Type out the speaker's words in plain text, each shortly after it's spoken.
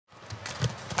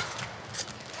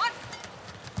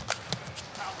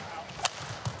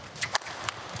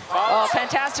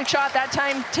fantastic shot that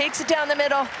time. Takes it down the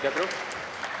middle. Gabrielle.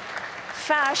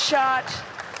 Fast shot.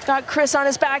 Got Chris on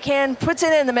his backhand, puts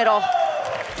it in the middle.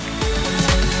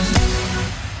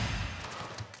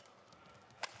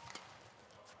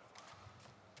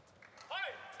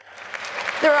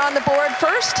 They're on the board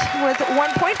first with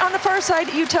 1 point on the far side.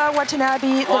 Yuta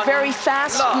Watanabe, the very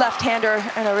fast left-hander,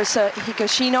 and Arisa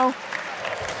Higashino.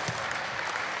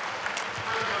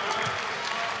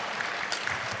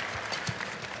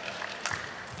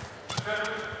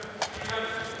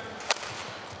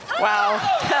 Wow.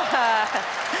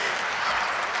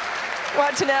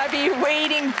 Watanabe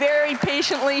waiting very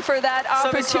patiently for that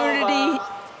opportunity.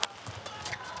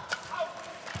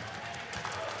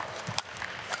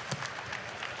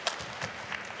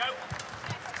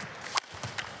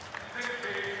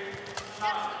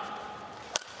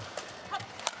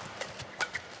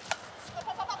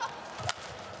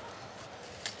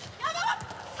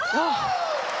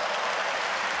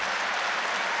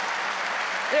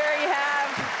 There you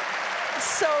have,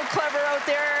 so clever out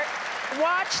there.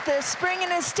 Watch the spring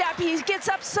in his step. He gets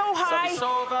up so high.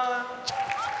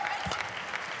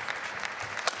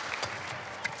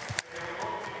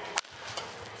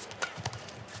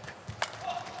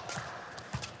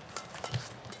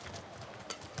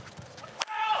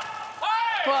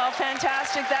 Well,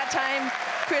 fantastic that time.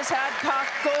 Chris Adcock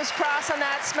goes cross on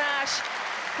that smash.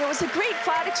 It was a great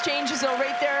flat exchanges though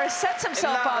right there. Sets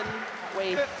himself up.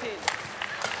 Wait. 15.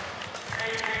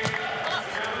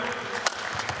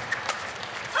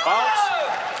 Out.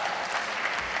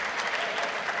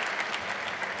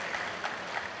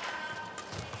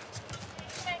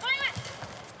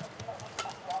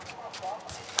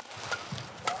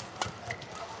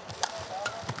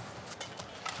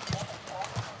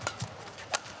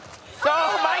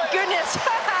 Oh my goodness,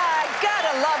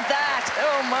 gotta love that,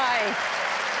 oh my.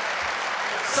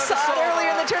 Saw it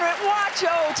earlier in the tournament, watch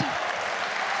out.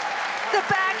 The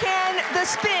backhand, the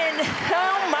spin,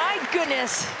 oh my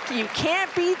goodness. You can't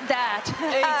beat that.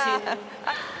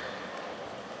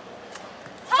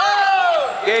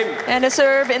 18. Game. And a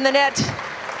serve in the net.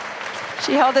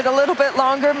 She held it a little bit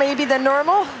longer maybe than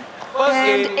normal. First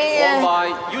game won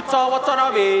by Yuta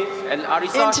Watanabe and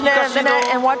Arisa into the net, and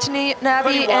Higashino.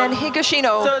 Watanabe and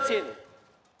Higashino. 13.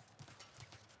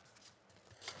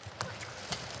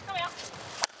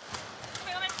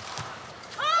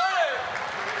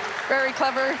 Very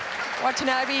clever.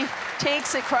 Watanabe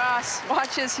takes it cross,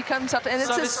 watches, he comes up, and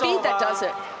it's the speed that does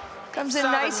it. Comes in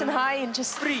nice and high and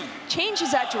just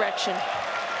changes that direction.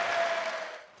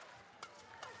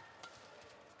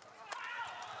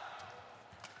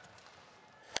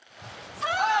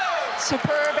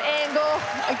 Superb angle,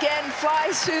 again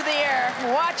flies through the air,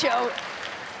 watch out.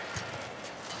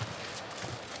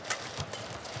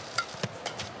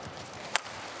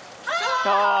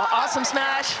 Oh, awesome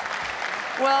smash.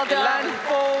 Well done.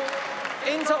 11-4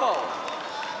 interval.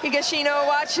 Higashino,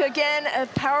 watch again, a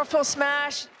powerful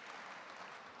smash.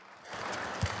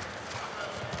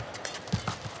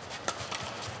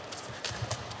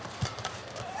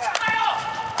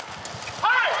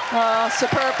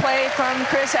 Superb play from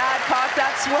Chris Adcock.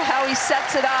 That's how he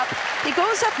sets it up. He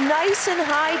goes up nice and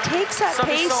high, takes that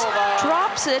pace,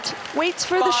 drops it, waits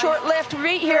for the short lift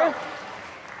right here.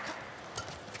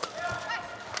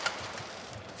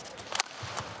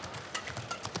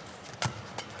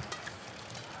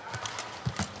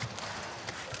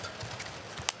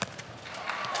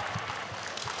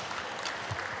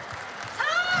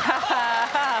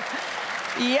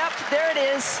 Yep, there it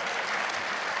is.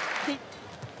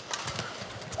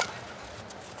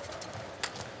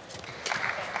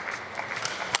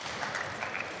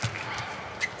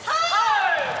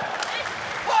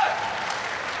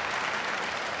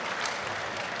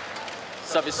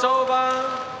 Service over.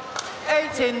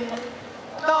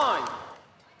 18-9.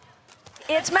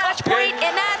 It's match point,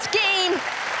 and that's game.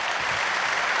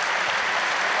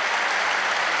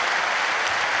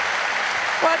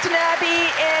 Watanabe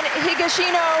and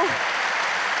Higashino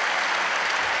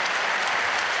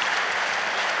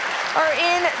are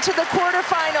into the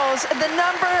quarterfinals. The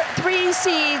number 3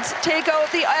 seeds take out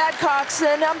the Adcocks.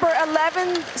 The number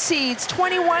 11 seeds,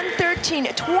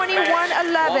 21-13,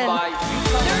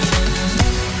 21-11.